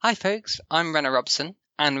Hi folks, I'm Renner Robson,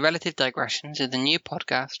 and Relative Digressions is the new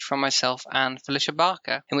podcast from myself and Felicia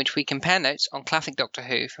Barker, in which we compare notes on classic Doctor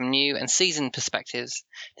Who from new and seasoned perspectives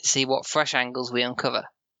to see what fresh angles we uncover.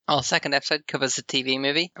 Our second episode covers the TV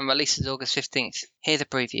movie and releases August 15th. Here's a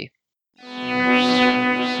preview.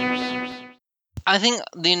 I think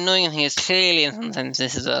the annoying thing is clearly in some sense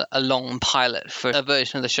this is a long pilot for a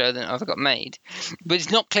version of the show that never got made. But it's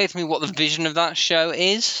not clear to me what the vision of that show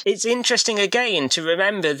is. It's interesting again to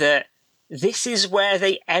remember that this is where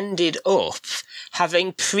they ended up,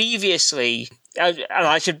 having previously... And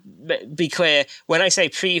I should be clear, when I say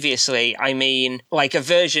previously, I mean like a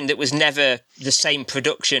version that was never the same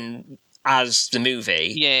production as the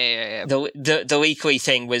movie. Yeah. The Leakley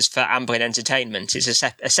thing was for Amblin Entertainment. It's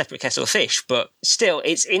a separate kettle of fish, but still,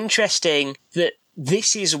 it's interesting that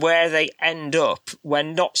this is where they end up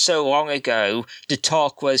when not so long ago the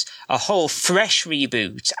talk was a whole fresh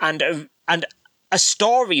reboot and a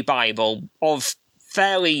story bible of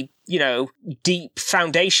fairly, deep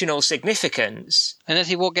foundational significance. And I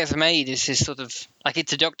think what gets made is this sort of, like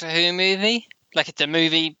it's a Doctor Who movie, like it's a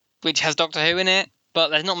movie which has Doctor Who in it, but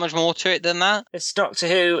there's not much more to it than that. It's Doctor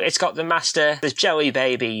Who, it's got the Master, there's Jelly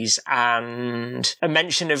Babies, and a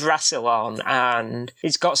mention of Rassilon, and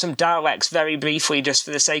it's got some Daleks very briefly just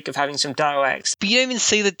for the sake of having some Daleks. But you don't even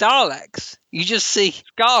see the Daleks. You just see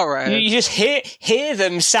Skaro. You just hear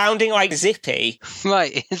them sounding like Zippy.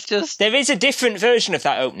 Right, it's just... There is a different version of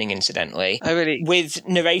that opening, incidentally. Oh, really? With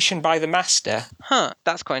narration by the Master. Huh,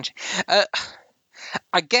 that's quite interesting.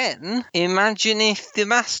 Again, imagine if the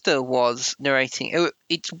Master was narrating.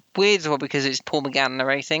 It's weird as well because it's Paul McGann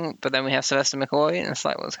narrating, but then we have Sylvester McCoy, and it's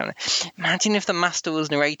like, what's going on? Imagine if the Master was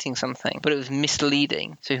narrating something, but it was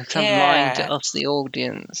misleading, so he was kind of lying to us, the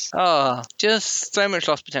audience. Oh, just so much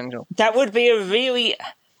lost potential. That would be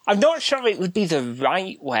I'm not sure it would be the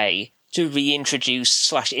right way to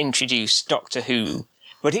reintroduce/introduce Doctor Who,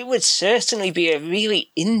 but it would certainly be a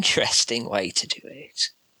really interesting way to do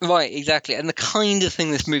it. Right, exactly. And the kind of thing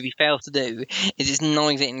this movie fails to do is it's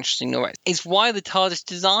neither interesting nor... It's why the TARDIS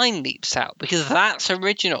design leaps out, because that's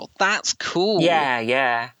original. That's cool.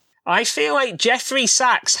 Yeah. I feel like Jeffrey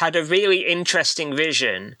Sachs had a really interesting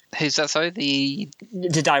vision. Who's that, sorry? The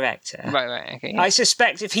director. Right, okay. Yeah. I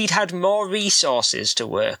suspect if he'd had more resources to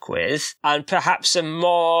work with, and perhaps a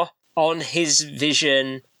more on his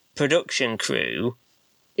vision production crew...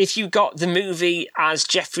 If you got the movie as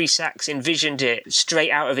Jeffrey Sachs envisioned it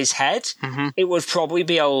straight out of his head, It would probably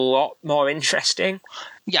be a lot more interesting.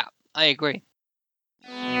 Yeah, I agree.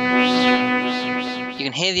 You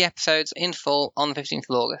can hear the episodes in full on the 15th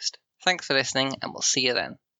of August. Thanks for listening, and we'll see you then.